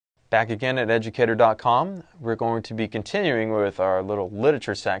Back again at Educator.com. We're going to be continuing with our little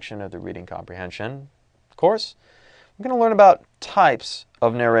literature section of the reading comprehension course. We're going to learn about types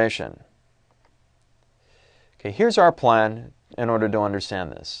of narration. Okay, here's our plan in order to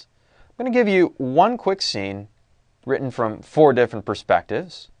understand this. I'm going to give you one quick scene written from 4 different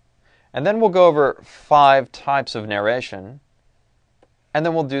perspectives, and then we'll go over 5 types of narration, and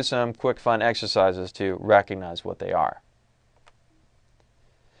then we'll do some quick fun exercises to recognize what they are.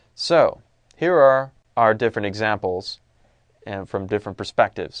 So, here are our different examples and from different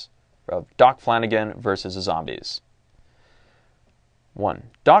perspectives of Doc Flanagan versus the zombies. 1.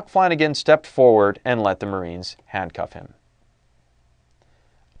 Doc Flanagan stepped forward and let the Marines handcuff him.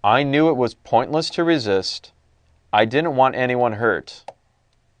 I knew it was pointless to resist. I didn't want anyone hurt.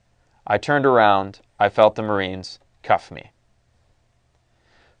 I turned around. I felt the Marines cuff me.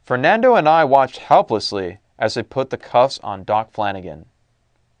 Fernando and I watched helplessly as they put the cuffs on Doc Flanagan.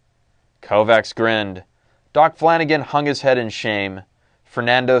 Kovacs grinned. Doc Flanagan hung his head in shame.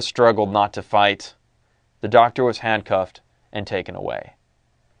 Fernando struggled not to fight. The doctor was handcuffed and taken away.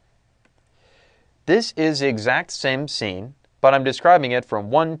 This is the exact same scene, but I'm describing it from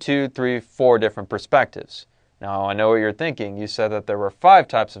 1, 2, 3, 4 different perspectives. Now, I know what you're thinking. You said that there were 5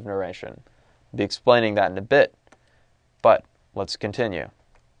 types of narration. I'll be explaining that in a bit, but let's continue.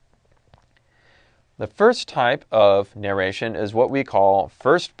 The first type of narration is what we call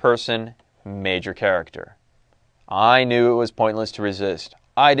first-person major character. I knew it was pointless to resist.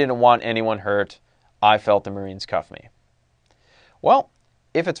 I didn't want anyone hurt. I felt the Marines cuff me. Well,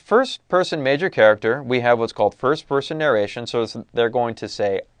 if it's first-person major character, we have what's called first-person narration. So they're going to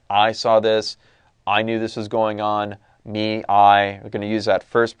say, I saw this. I knew this was going on. Me, I. We're going to use that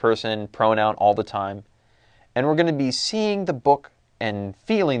first-person pronoun all the time. And we're going to be seeing the book and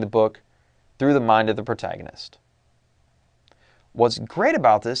feeling the book through the mind of the protagonist. What's great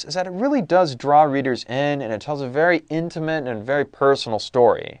about this is that it really does draw readers in, and it tells a very intimate and very personal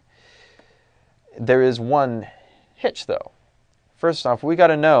story. There is one hitch, though. First off, we got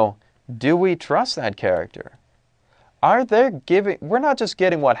to know, do we trust that character? We're not just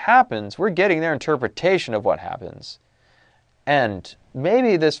getting what happens, we're getting their interpretation of what happens. And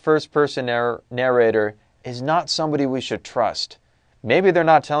maybe this first-person narrator is not somebody we should trust. Maybe they're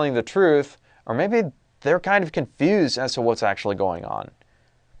not telling the truth, or maybe they're kind of confused as to what's actually going on.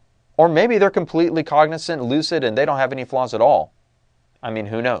 Or maybe they're completely cognizant, lucid, and they don't have any flaws at all. I mean,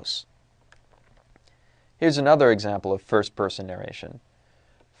 who knows? Here's another example of first-person narration.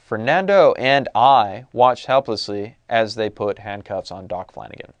 Fernando and I watched helplessly as they put handcuffs on Doc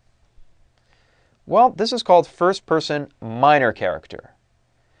Flanagan. Well, this is called first-person minor character.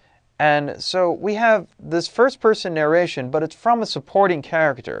 And so we have this first-person narration, but it's from a supporting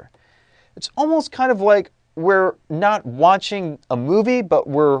character. It's almost kind of like we're not watching a movie, but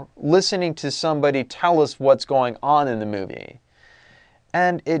we're listening to somebody tell us what's going on in the movie.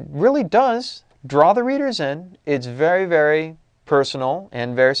 And it really does draw the readers in. It's very, very personal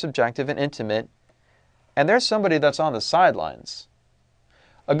and very subjective and intimate. And there's somebody that's on the sidelines.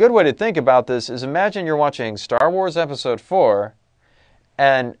 A good way to think about this is imagine you're watching Star Wars Episode 4,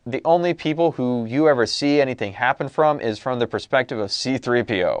 and the only people who you ever see anything happen from is from the perspective of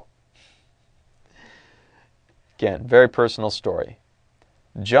C-3PO. Again, very personal story.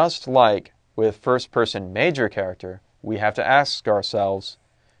 Just like with first-person major character, we have to ask ourselves,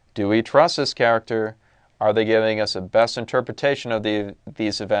 do we trust this character? Are they giving us a best interpretation of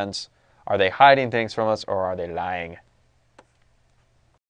these events? Are they hiding things from us, or are they lying?